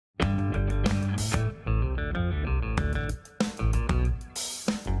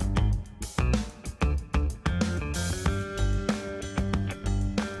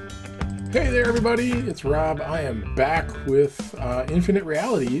Hey there everybody, it's Rob. I am back with Infinite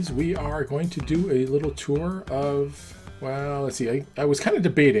Realities. We are going to do a little tour of, well, let's see, I was kind of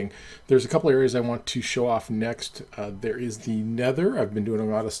debating. There's a couple areas I want to show off next. There is the Nether. I've been doing a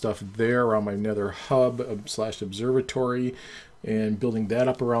lot of stuff there around my Nether hub slash observatory and building that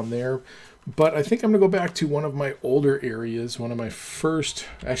up around there. But I think I'm going to go back to one of my older areas, one of my first,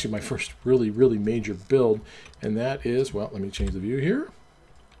 actually my first really major build, and that is, well, let me change the view here.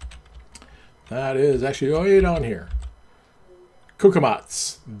 That is actually way down here.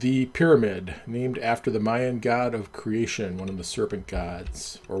 Cucumatz, the pyramid, named after the Mayan god of creation, one of the serpent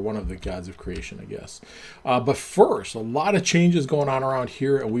gods, or one of the gods of creation, I guess. But first, a lot of changes going on around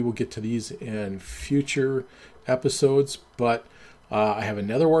here, and we will get to these in future episodes. But I have a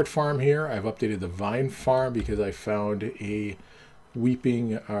netherwart farm here. I've updated the vine farm because I found a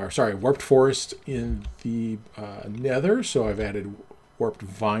warped forest in the nether, so I've added warped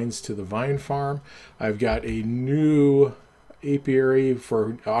vines to the vine farm. I've got a new apiary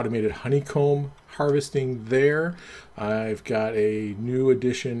for automated honeycomb harvesting there. I've got a new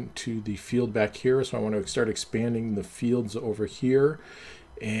addition to the field back here, so I want to start expanding the fields over here.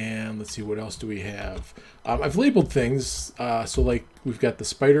 And let's see, what else do we have? I've labeled things, so like we've got the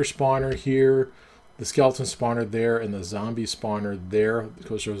spider spawner here, the skeleton spawner there, and the zombie spawner there,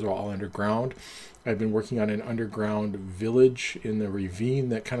 because those are all underground. I've been working on an underground village in the ravine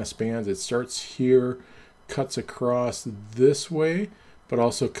that kind of spans. It starts here, cuts across this way, but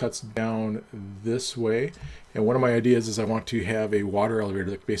also cuts down this way. And one of my ideas is I want to have a water elevator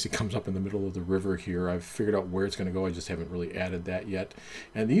that basically comes up in the middle of the river here. I've figured out where it's going to go. I just haven't really added that yet.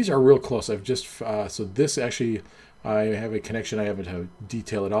 And these are real close. I've just, so this actually, I have a connection. I haven't had to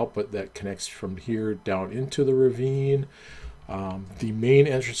detail it out, but that connects from here down into the ravine. The main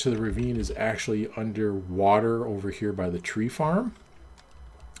entrance to the ravine is actually underwater over here by the tree farm.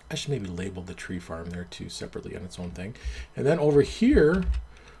 I should maybe label the tree farm there too separately on its own thing. And then over here,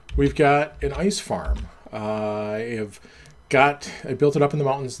 we've got an ice farm. I built it up in the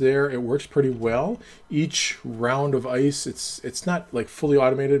mountains there. It works pretty well. Each round of ice, it's not like fully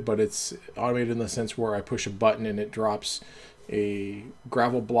automated, but it's automated in the sense where I push a button and it drops a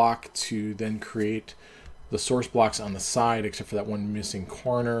gravel block to then create the source blocks on the side, except for that one missing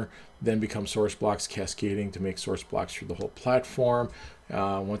corner, then become source blocks cascading to make source blocks through the whole platform.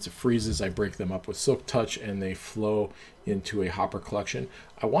 Once it freezes, I break them up with Silk Touch and they flow into a hopper collection.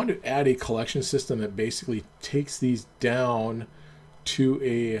 I want to add a collection system that basically takes these down to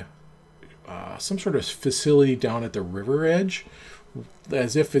a some sort of facility down at the river edge,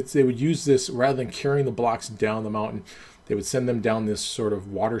 as if they would use this rather than carrying the blocks down the mountain. They would send them down this sort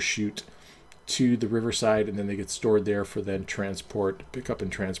of water chute to the riverside, and then they get stored there for then pick up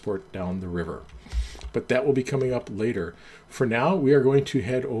and transport down the river. But that will be coming up later. For now, we are going to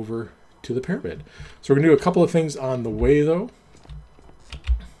head over to the pyramid. So we're going to do a couple of things on the way, though.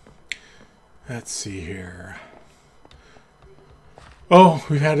 Let's see here. Oh,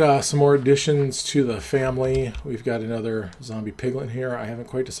 we've had some more additions to the family. We've got another zombie piglet here. I haven't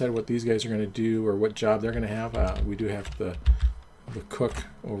quite decided what these guys are going to do or what job they're going to have. We do have the cook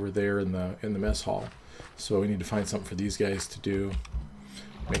over there in the mess hall, so we need to find something for these guys to do,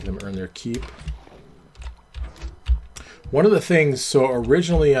 make them earn their keep. One of the things, so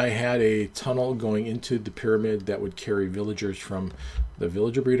originally I had a tunnel going into the pyramid that would carry villagers from the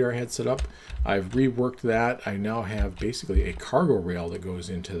villager breeder I had set up. I've reworked that. I now have basically a cargo rail that goes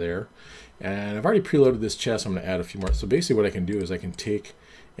into there, and I've already preloaded this chest. I'm going to add a few more. So basically what I can do is I can take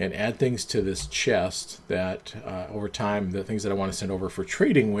and add things to this chest that over time, the things that I want to send over for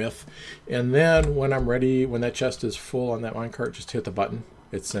trading with. And then when I'm ready, when that chest is full on that minecart, just hit the button.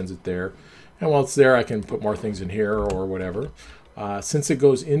 It sends it there. And while it's there, I can put more things in here or whatever. Since it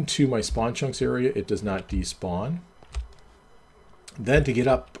goes into my spawn chunks area, it does not despawn. Then to get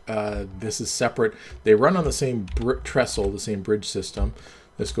up, this is separate. They run on the same trestle, the same bridge system.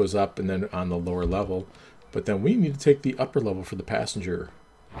 This goes up and then on the lower level. But then we need to take the upper level for the passenger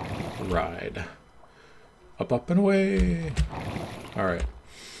ride. Up and away. All right.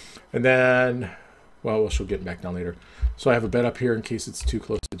 And then, well, she'll get back down later. So I have a bed up here in case it's too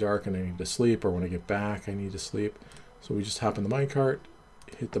close to dark and I need to sleep, or when I get back I need to sleep. So we just hop in the minecart,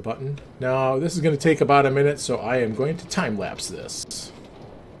 hit the button. Now this is going to take about a minute, so I am going to time lapse this.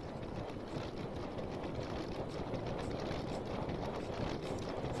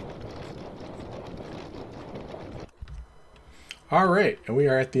 All right, and we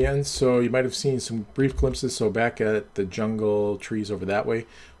are at the end. So you might have seen some brief glimpses. So back at the jungle trees over that way,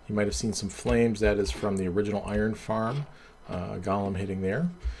 you might have seen some flames. That is from the original iron farm, golem hitting there.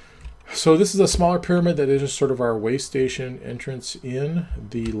 So this is a smaller pyramid that is just sort of our way station entrance in.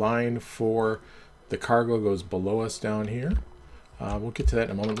 The line for the cargo goes below us down here. We'll get to that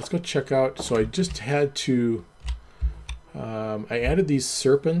in a moment. Let's go check out. So I just had to, I added these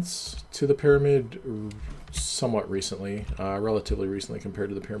serpents to the pyramid somewhat recently, relatively recently compared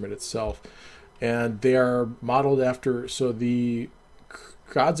to the pyramid itself. And they are modeled after, so the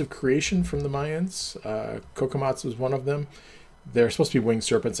gods of creation from the Mayans, Kokomatsu is one of them. They're supposed to be winged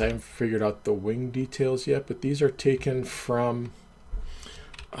serpents. I haven't figured out the wing details yet, but these are taken from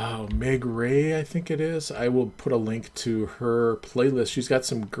Meg Ray, I think it is. I will put a link to her playlist. She's got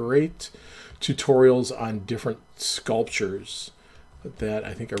some great tutorials on different sculptures that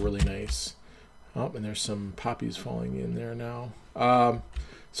I think are really nice. Oh, and there's some poppies falling in there now.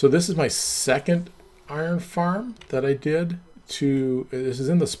 So this is my second iron farm that I did. This is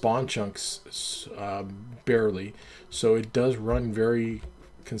in the spawn chunks, barely, so it does run very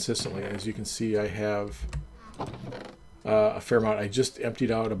consistently. As you can see, I have a fair amount. I just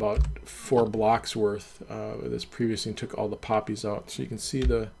emptied out about 4 blocks worth. This previously took all the poppies out, so you can see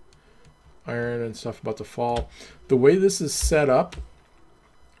the iron and stuff about to fall. The way this is set up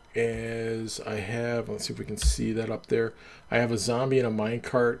is I have, let's see if we can see that up there. I have a zombie and a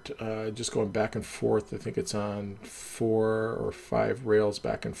minecart just going back and forth. I think it's on 4 or 5 rails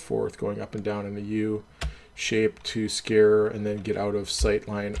back and forth, going up and down in a U shape to scare and then get out of sight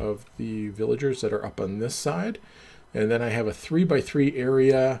line of the villagers that are up on this side. And then I have a 3x3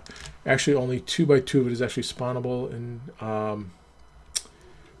 area. Actually, only 2x2 of it is actually spawnable in,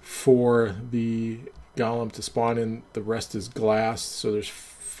 for the golem to spawn in. The rest is glass, so there's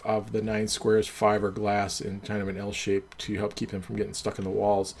of the 9 squares, 5 are glass in kind of an L shape to help keep them from getting stuck in the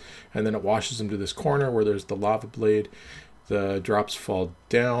walls. And then it washes them to this corner where there's the lava blade. The drops fall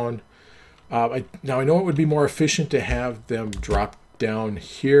down. Now I know it would be more efficient to have them drop down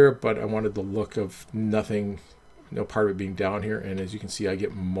here, but I wanted the look of nothing, no part of it being down here. And as you can see, I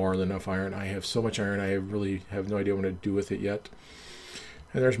get more than enough iron. I have so much iron, I really have no idea what to do with it yet.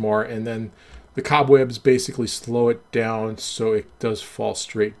 And there's more. And then the cobwebs basically slow it down so it does fall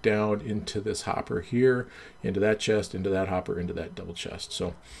straight down into this hopper here, into that chest, into that hopper, into that double chest.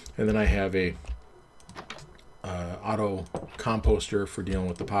 So, and then I have a auto composter for dealing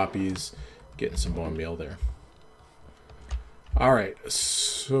with the poppies, getting some bone meal there. All right,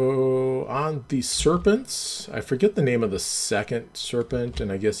 so on the serpents, I forget the name of the second serpent,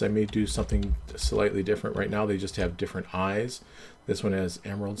 and I guess I may do something slightly different. Right now they just have different eyes. This one has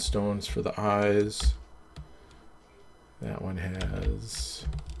emerald stones for the eyes. That one has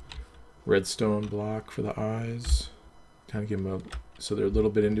redstone block for the eyes. Kind of give them so they're a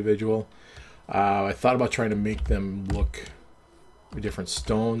little bit individual. I thought about trying to make them look different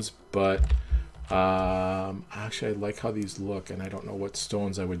stones, but actually I like how these look, and I don't know what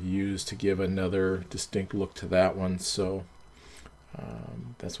stones I would use to give another distinct look to that one. So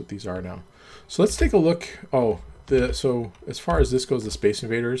that's what these are now. So let's take a look. So as far as this goes, the Space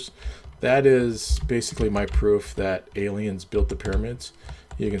Invaders, that is basically my proof that aliens built the pyramids.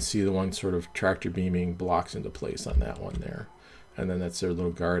 You can see the one sort of tractor beaming blocks into place on that one there. And then that's their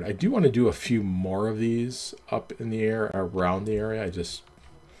little guard. I do want to do a few more of these up in the air around the area.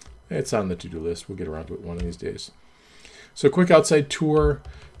 It's on the to-do list. We'll get around to it one of these days. So quick outside tour.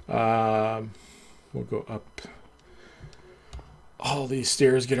 We'll go up all these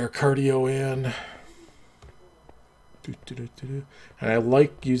stairs, get our cardio in. And I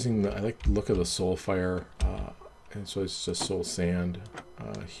like using I like the look of the soul fire, and so it's just soul sand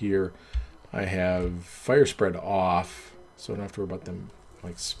here. I have fire spread off, so I don't have to worry about them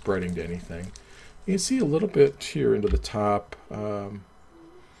like spreading to anything. You can see a little bit here into the top. So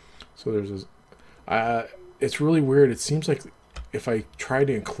there's it's really weird. It seems like if I try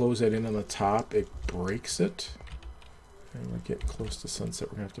to enclose that in on the top, it breaks it. And we're getting close to sunset.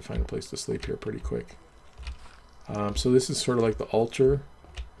 We're gonna have to find a place to sleep here pretty quick. So this is sort of like the altar.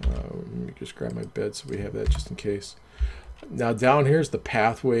 Let me just grab my bed so we have that just in case. Now down here is the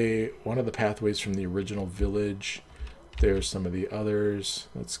pathway, one of the pathways from the original village. There's some of the others.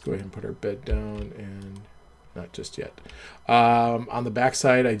 Let's go ahead and put our bed down, and not just yet. On the back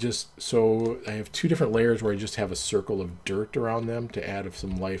side, I have 2 different layers where I just have a circle of dirt around them to add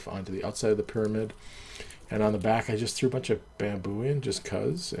some life onto the outside of the pyramid. And on the back, I just threw a bunch of bamboo in just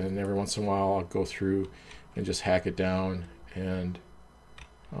cuz, and every once in a while I'll go through and just hack it down. And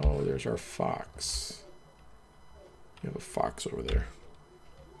oh, there's our fox. You have a fox over there.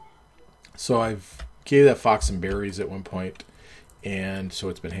 So I've gave that fox some berries at one point, and so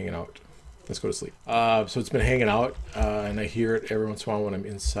it's been hanging out. Let's go to sleep. So it's been hanging out, and I hear it every once in a while when I'm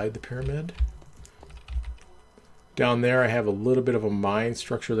inside the pyramid. Down there I have a little bit of a mine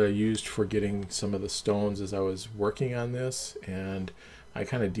structure that I used for getting some of the stones as I was working on this, and I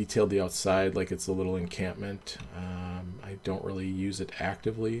kind of detailed the outside like it's a little encampment. I don't really use it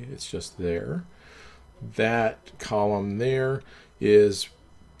actively, it's just there. That column there is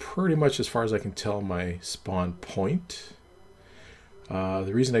pretty much, as far as I can tell, my spawn point.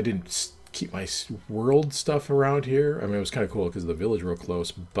 The reason I didn't keep my world stuff around here, I mean, it was kind of cool because the village real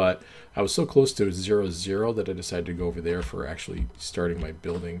close, but I was so close to 0, that I decided to go over there for actually starting my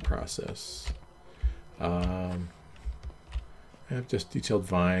building process. I've just detailed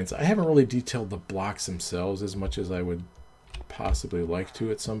vines. I haven't really detailed the blocks themselves as much as I would possibly like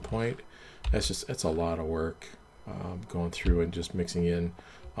to at some point. That's a lot of work, going through and just mixing in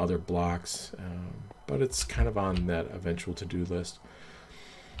other blocks, but it's kind of on that eventual to-do list.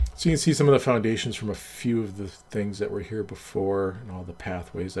 So you can see some of the foundations from a few of the things that were here before, and all the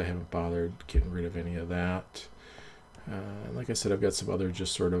pathways. I haven't bothered getting rid of any of that. Like I said, I've got some other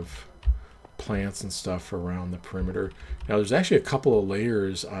just sort of plants and stuff around the perimeter. Now there's actually a couple of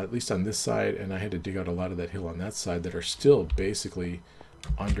layers, at least on this side, and I had to dig out a lot of that hill on that side, that are still basically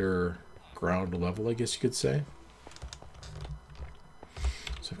under ground level, I guess you could say.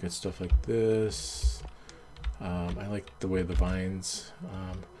 So I've got stuff like this. I like the way the vines,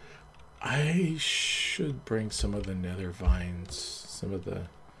 I should bring some of the nether vines, some of the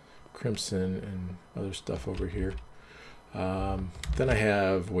crimson and other stuff over here. Then I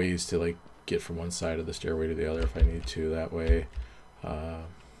have ways to like get from one side of the stairway to the other if I need to, that way.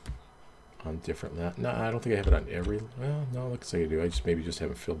 On different, no, I don't think I have it on every, well, no, it looks like I do. I just maybe just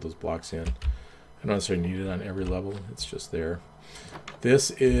haven't filled those blocks in. I don't necessarily need it on every level, it's just there. This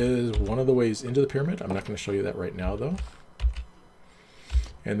is one of the ways into the pyramid. I'm not going to show you that right now though.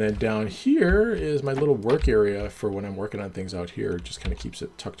 And then down here is my little work area for when I'm working on things out here. It just kind of keeps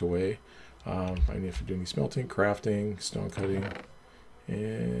it tucked away. I need for doing smelting, crafting, stone cutting,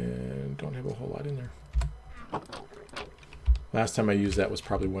 and don't have a whole lot in there. Last time I used that was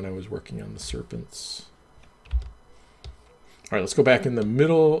probably when I was working on the serpents. All right, let's go back in the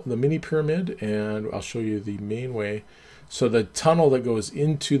middle, the mini pyramid, and I'll show you the main way. So the tunnel that goes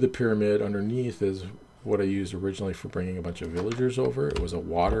into the pyramid underneath is what I used originally for bringing a bunch of villagers over. It was a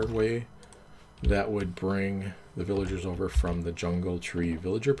waterway that would bring the villagers over from the jungle tree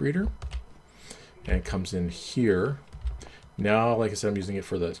villager breeder. And it comes in here. Now, like I said, I'm using it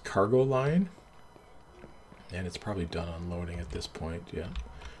for the cargo line. And it's probably done unloading at this point, yeah.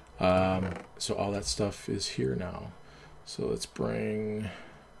 So all that stuff is here now. So let's bring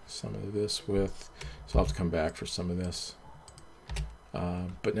some of this with, so I'll have to come back for some of this.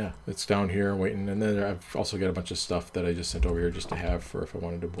 But yeah, it's down here waiting. And then I've also got a bunch of stuff that I just sent over here just to have for if I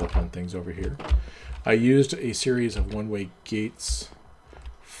wanted to work on things over here. I used a series of one-way gates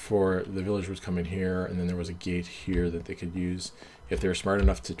for the villagers coming here, and then there was a gate here that they could use. If they were smart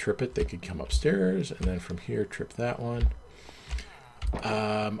enough to trip it, they could come upstairs, and then from here trip that one.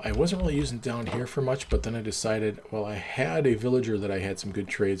 I wasn't really using down here for much, but then I decided, well, I had a villager that I had some good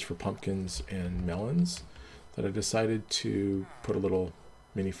trades for pumpkins and melons, that I decided to put a little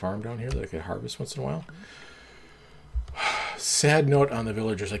mini farm down here that I could harvest once in a while. Sad note on the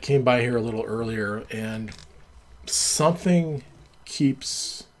villagers. I came by here a little earlier, and something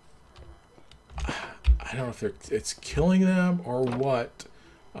keeps, I don't know if it's killing them or what,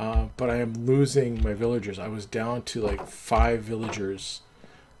 but I am losing my villagers. I was down to like 5 villagers.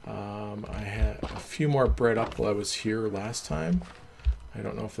 I had a few more bred up while I was here last time. I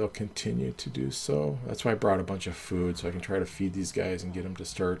don't know if they'll continue to do so. That's why I brought a bunch of food, so I can try to feed these guys and get them to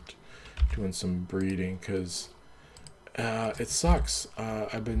start doing some breeding, because it sucks. I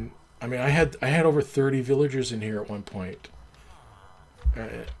had over 30 villagers in here at one point.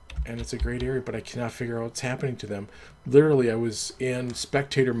 And it's a great area, but I cannot figure out what's happening to them. Literally, I was in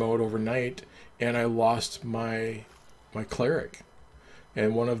spectator mode overnight, and I lost my cleric.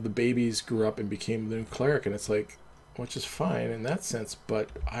 And one of the babies grew up and became the new cleric, and it's like, which is fine in that sense, but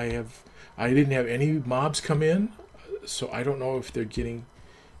I didn't have any mobs come in, so I don't know if they're getting,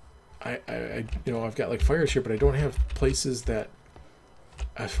 I've got like fires here, but I don't have places that,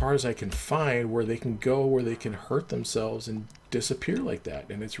 as far as I can find, where they can go, where they can hurt themselves and disappear like that,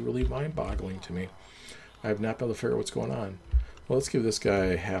 and it's really mind-boggling to me. I have not been able to figure out what's going on. Well, let's give this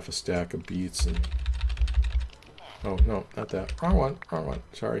guy half a stack of beets, and oh no, not that, wrong one,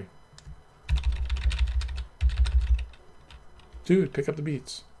 sorry. Dude, pick up the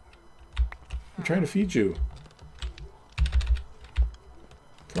beets. I'm trying to feed you.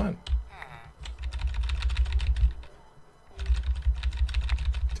 Come on.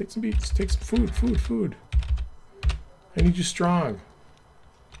 Take some beets. Take some food. I need you strong.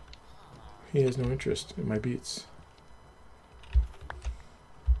 He has no interest in my beets.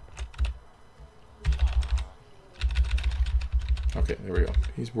 Okay, there we go.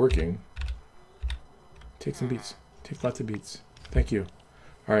 He's working. Take some beets. Take lots of beets. Thank you.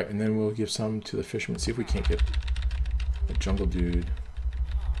 All right, and then we'll give some to the fisherman. See if we can't get a jungle dude.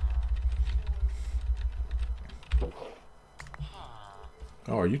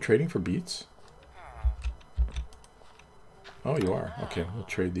 Oh, are you trading for beets? Oh, you are. Okay, we'll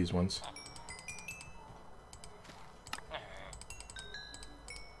trade these ones.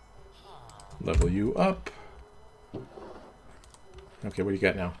 Level you up. Okay, what do you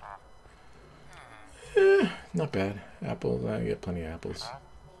got now? Not bad. Apples. I get plenty of apples.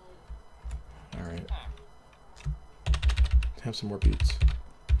 Alright. Have some more beets.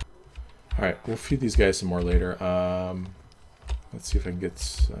 Alright, we'll feed these guys some more later. Let's see if I can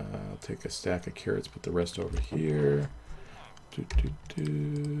get... I'll take a stack of carrots, put the rest over here. I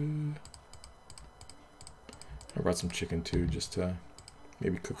brought some chicken too, just to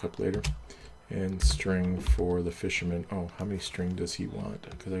maybe cook up later. And string for the fisherman. Oh, how many string does he want?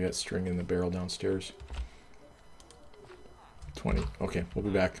 Because I got string in the barrel downstairs. 20. Okay, we'll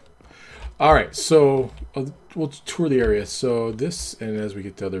be back. All right, so we'll tour the area. So this, and as we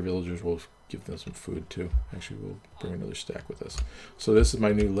get to other villagers, we'll give them some food too. Actually, we'll bring another stack with us. So this is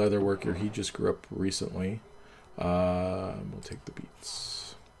my new leather worker. He just grew up recently. We'll take the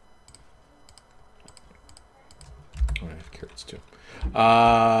beets. Oh, I have carrots too.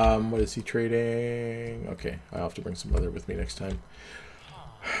 What is he trading? Okay, I'll have to bring some leather with me next time.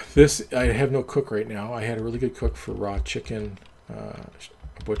 This, I have no cook right now. I had a really good cook for raw chicken, a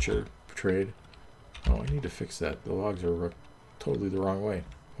butcher trade. Oh, I need to fix that. The logs are totally the wrong way.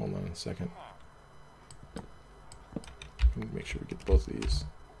 Hold on a second. Make sure we get both of these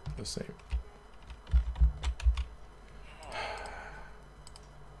the same.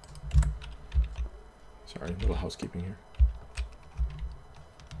 Sorry, a little housekeeping here.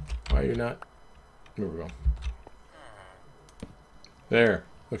 Why are you not? There we go. There.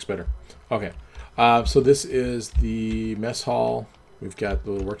 Looks better. Okay. So this is the mess hall. We've got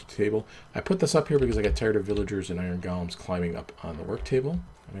the little work table. I put this up here because I got tired of villagers and iron golems climbing up on the work table.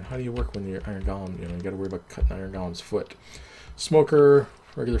 I mean, how do you work when you're iron golem? You know, you got to worry about cutting iron golem's foot. Smoker,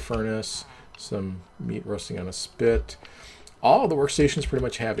 regular furnace, some meat roasting on a spit. All the workstations pretty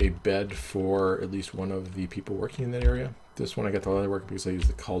much have a bed for at least one of the people working in that area. This one I got the leather work because I use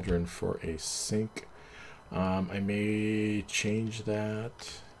the cauldron for a sink. I may change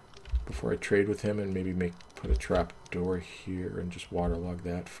that before I trade with him and maybe put a trap door here and just waterlog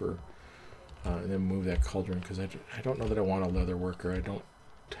that for and then move that cauldron because I don't know that I want a leather worker. I don't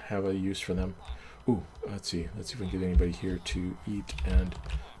have a use for them. Ooh, let's see if we can get anybody here to eat. And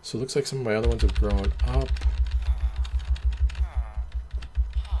so it looks like some of my other ones have grown up.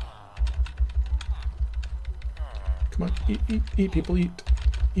 Come on, eat, people, eat.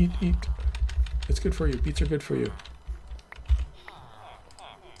 It's good for you. Beets are good for you.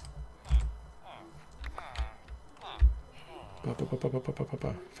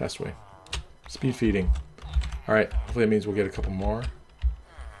 Fast way. Speed feeding. All right, hopefully that means we'll get a couple more.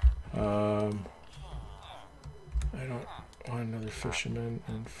 I don't want another fisherman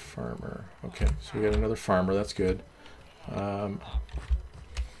and farmer. Okay, so we got another farmer. That's good.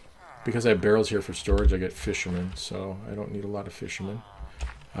 Because I have barrels here for storage, I get fishermen, so I don't need a lot of fishermen.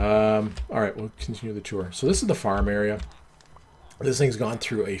 All right, we'll continue the tour. So this is the farm area. This thing's gone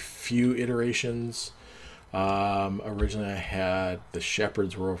through a few iterations. Originally I had the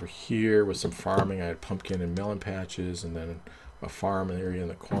shepherds were over here with some farming. I had pumpkin and melon patches, and then a farm area in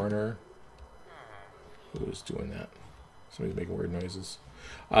the corner. Who was doing that? Somebody's making weird noises.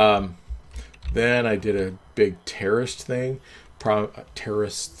 Then I did a big terraced thing.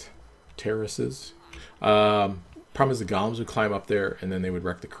 Terraces. Problem is the golems would climb up there and then they would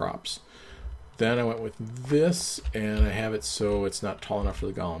wreck the crops. Then I went with this, and I have it so it's not tall enough for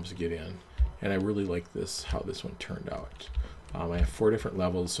the golems to get in. And I really like this, how this one turned out. I have 4 different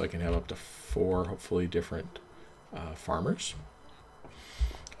levels, so I can have up to 4, hopefully, different farmers.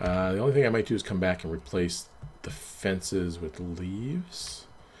 The only thing I might do is come back and replace the fences with leaves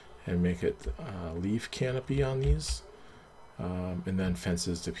and make it leaf canopy on these. And then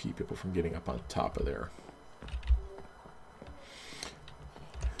fences to keep people from getting up on top of there.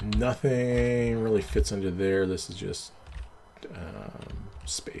 Nothing really fits under there. This is just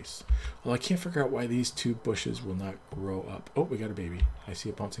space. Well, I can't figure out why these 2 bushes will not grow up. Oh, we got a baby. I see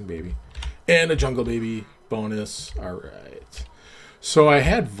a bouncing baby. And a jungle baby bonus. All right. So I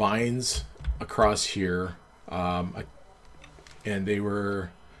had vines across here. And they were,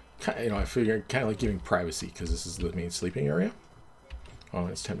 I figured kind of like giving privacy because this is the main sleeping area. Oh,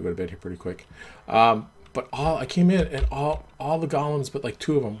 it's time to go to bed here pretty quick. But I came in and all the golems, but like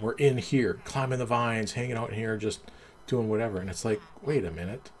 2 of them were in here, climbing the vines, hanging out in here, just doing whatever. And it's like, wait a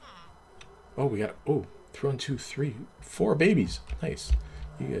minute. Oh, we got, oh, 1, 2, 3, 4 babies. Nice.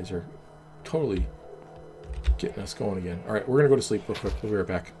 You guys are totally getting us going again. All right, we're going to go to sleep real quick. We'll be right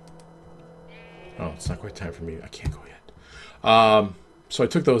back. Oh, it's not quite time for me. I can't go yet. So I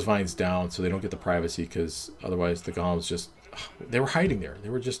took those vines down so they don't get the privacy, because otherwise the golems just, they were hiding there. They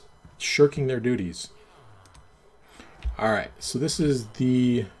were just shirking their duties. All right, so this is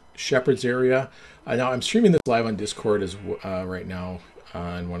the shepherd's area. Now I'm streaming this live on Discord as right now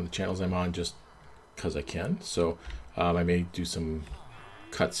on one of the channels I'm on, just because I can. So I may do some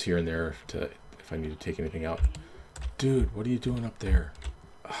cuts here and there to if I need to take anything out. Dude, what are you doing up there?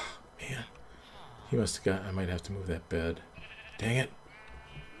 Oh, man, he must have got. I might have to move that bed. Dang it.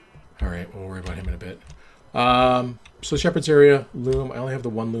 All right, we'll worry about him in a bit. So shepherd's area, loom. I only have the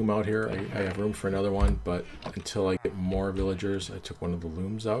one loom out here. I have room for another one, but until I get more villagers, I took one of the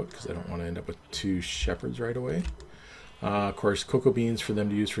looms out because I don't want to end up with 2 shepherds right away. Of course, cocoa beans for them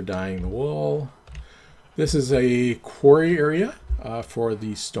to use for dyeing the wool. This is a quarry area for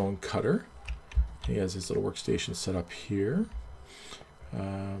the stone cutter. He has his little workstation set up here.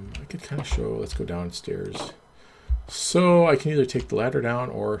 I could kind of show, let's go downstairs. So I can either take the ladder down,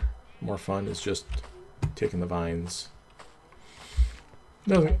 or more fun is just taking the vines.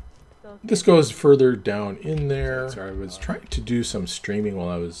 No, this goes further down in there. Sorry, I was trying to do some streaming while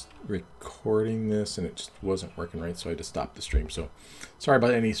I was recording this, and it just wasn't working right, so I had to stop the stream. So sorry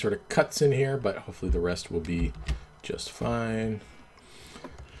about any sort of cuts in here, but hopefully the rest will be just fine.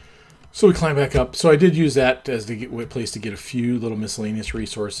 So we climb back up. So I did use that as the place to get a few little miscellaneous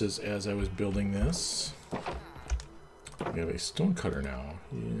resources as I was building this. We have a stone cutter now.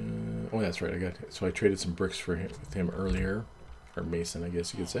 Yeah. Oh, that's right. So I traded some bricks for him with him earlier, or mason, I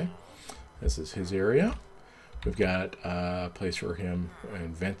guess you could say. This is his area. We've got a place for him, an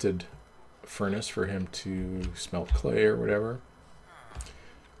invented furnace for him to smelt clay or whatever.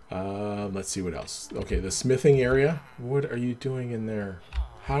 Let's see what else. Okay, the smithing area. What are you doing in there?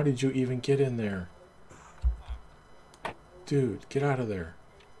 How did you even get in there? Dude, get out of there.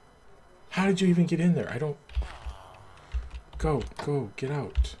 How did you even get in there? I don't... Go, get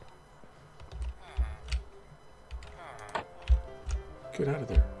out. Get out of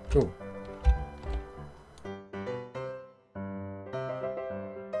there. Go.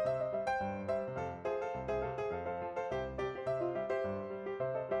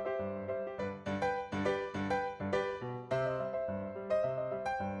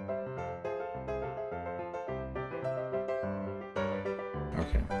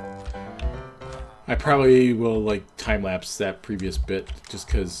 Okay. I probably will like time lapse that previous bit just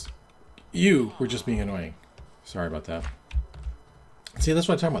because you were just being annoying. Sorry about that. See, that's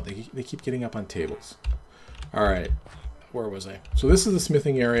what I'm talking about. They keep getting up on tables. All right, where was I? So this is the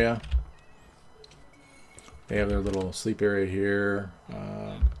smithing area. They have their little sleep area here.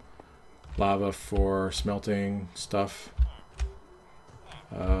 Lava for smelting stuff.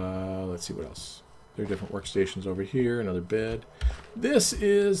 Let's see what else. There are different workstations over here. Another bed. This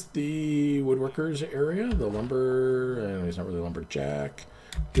is the woodworkers area. The lumber, and he's not really a lumberjack.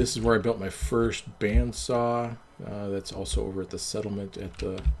 This is where I built my first bandsaw. That's also over at the settlement at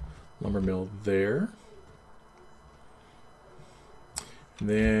the lumber mill there. And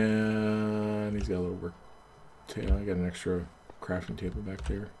then he's got a little work table. I got an extra crafting table back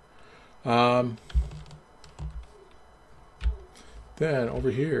there. Then over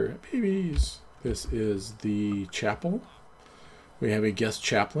here, babies. This is the chapel. We have a guest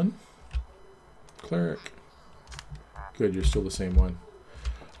chaplain. Cleric. Good, you're still the same one.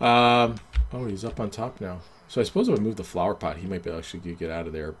 Oh, he's up on top now. So I suppose I would move the flower pot. He might be actually get out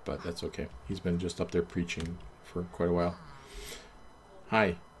of there, but that's okay. He's been just up there preaching for quite a while.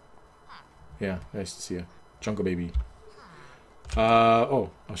 Hi. Yeah, nice to see you. Jungle baby.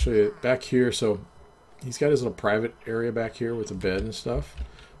 Oh, I'll show you back here. So he's got his little private area back here with a bed and stuff.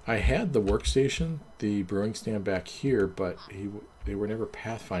 I had the workstation, the brewing stand back here, but they were never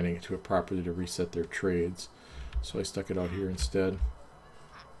pathfinding it to it properly to reset their trades. So I stuck it out here instead.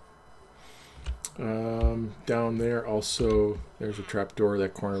 Down there also, there's a trap door.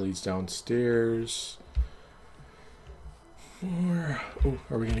 That corner leads downstairs. More. Oh,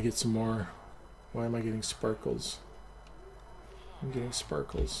 are we going to get some more? Why am I getting sparkles? I'm getting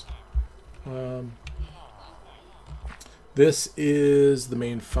sparkles. This is the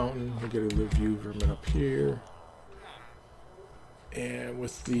main fountain. We get a little view from it up here. And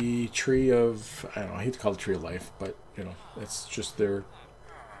with the tree of, I don't know, I hate to call it tree of life, but, you know, that's just their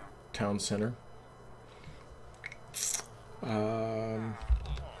town center.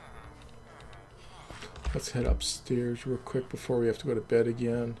 Let's head upstairs real quick before we have to go to bed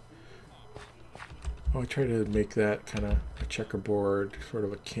again. Oh, I try to make that kind of a checkerboard, sort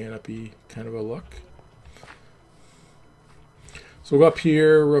of a canopy kind of a look. So we'll go up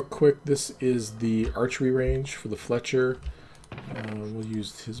here real quick. This is the archery range for the Fletcher. We'll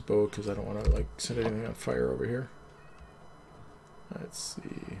use his bow because I don't want to like set anything on fire over here. Let's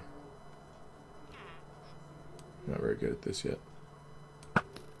see. Not very good at this yet.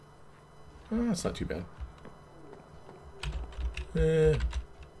 Oh, that's not too bad.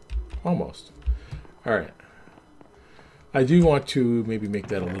 Almost. Alright. I do want to maybe make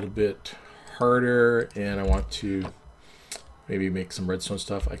that a little bit harder, and I want to maybe make some redstone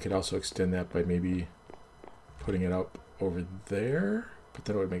stuff. I could also extend that by maybe putting it up over there, but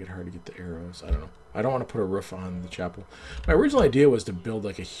then it would make it hard to get the arrows. I don't know. I don't want to put a roof on the chapel. My original idea was to build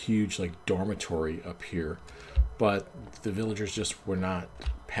like a huge like dormitory up here, but the villagers just were not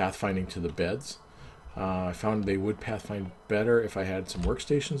pathfinding to the beds. I found they would pathfind better if I had some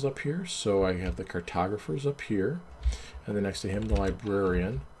workstations up here. So I have the cartographers up here, and then next to him the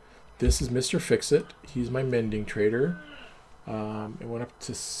librarian. This is Mr. Fix-It. He's my mending trader. It went up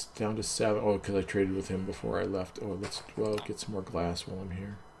to down to 7. Oh, because I traded with him before I left. Oh, let's get some more glass while I'm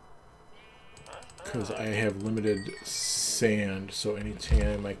here, because I have limited sand. So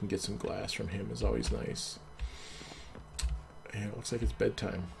anytime I can get some glass from him is always nice. And it looks like it's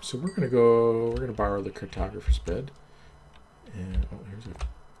bedtime, so we're gonna borrow the cartographer's bed. And oh, here's a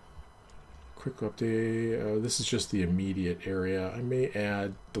quick update. This is just the immediate area. I may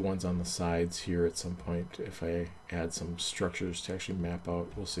add the ones on the sides here at some point if I add some structures to actually map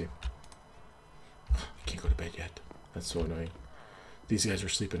out. We'll see. I can't go to bed yet. That's so annoying. These guys are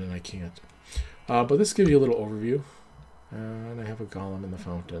sleeping and I can't. But this gives you a little overview. And I have a golem in the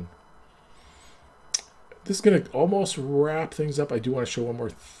fountain. This is going to almost wrap things up. I do want to show one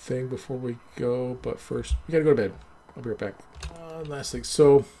more thing before we go, but first we got to go to bed. I'll be right back. Last thing.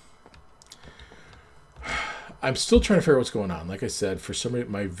 So I'm still trying to figure out what's going on. Like I said, for some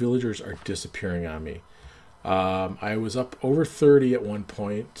reason, my villagers are disappearing on me. I was up over 30 at one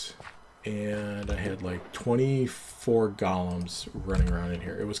point, and I had like 24 golems running around in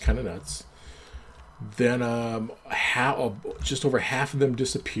here. It was kind of nuts. Then just over half of them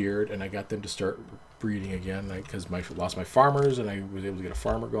disappeared, and I got them to start breeding again because I lost my farmers, and I was able to get a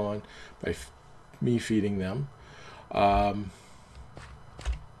farmer going by me feeding them. And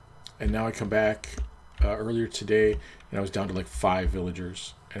now I come back earlier today, and I was down to like 5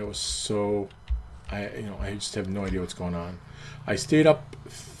 villagers, and it was so I just have no idea what's going on. I stayed up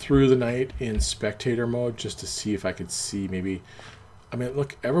through the night in spectator mode just to see if I could see maybe. I mean,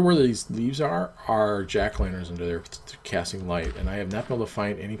 look, everywhere these leaves are jack-o'-lanterns under there casting light, and I have not been able to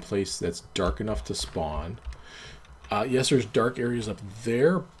find any place that's dark enough to spawn. Yes, there's dark areas up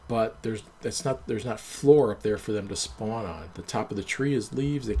there, but there's not floor up there for them to spawn on. The top of the tree is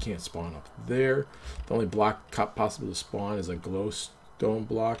leaves; they can't spawn up there. The only block possible to spawn is a glowstone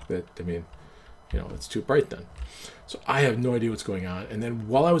block. That, I mean, it's too bright then. So I have no idea what's going on. And then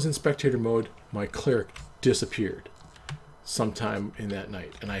while I was in spectator mode, my cleric disappeared sometime in that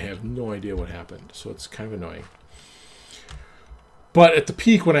night, and I have no idea what happened, so it's kind of annoying. But at the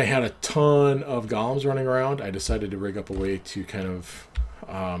peak, when I had a ton of golems running around, I decided to rig up a way to kind of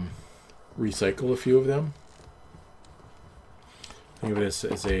recycle a few of them. Think of it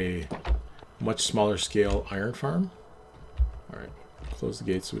as a much smaller scale iron farm. Alright, close the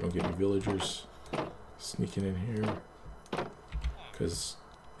gates so we don't get any villagers sneaking in here, because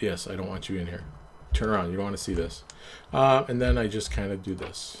yes, I don't want you in here. Turn around, you don't want to see this. And then I just kind of do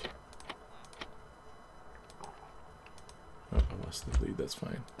this. Oh, I lost the lead, that's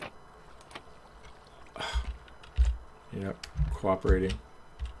fine. Yep, cooperating.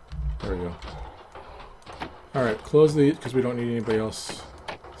 There we go. Alright, close the, because we don't need anybody else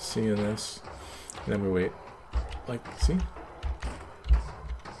seeing this. And then we wait. Like, see?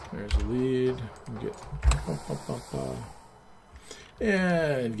 There's a lead. We get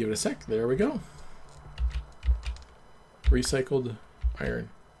and give it a sec. There we go. Recycled iron.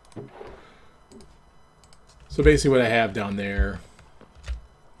 So basically what I have down there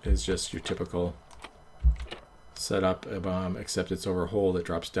is just your typical setup, except it's over a hole that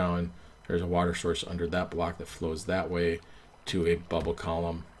drops down. There's a water source under that block that flows that way to a bubble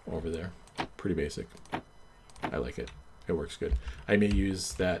column over there. Pretty basic. I like it. It works good. I may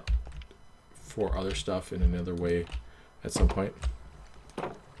use that for other stuff in another way at some point.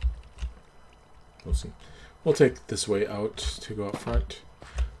 We'll see. We'll take this way out to go up front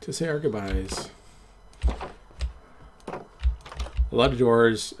to say our goodbyes. A lot of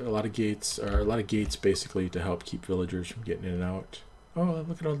doors, a lot of gates, or a lot of gates basically to help keep villagers from getting in and out. Oh,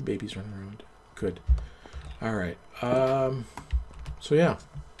 look at all the babies running around. Good. All right. So yeah.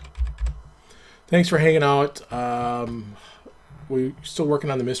 Thanks for hanging out. We're still working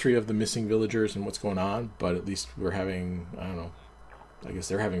on the mystery of the missing villagers and what's going on, but at least we're having, I don't know, I guess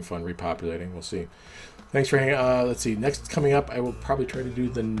they're having fun repopulating. We'll see. Thanks for hanging out. Let's see. Next coming up, I will probably try to do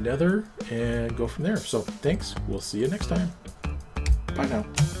the Nether and go from there. So thanks. We'll see you next time. Bye now.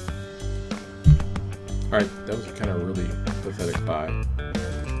 All right. That was a kind of really pathetic bye.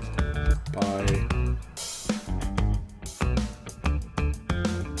 Bye.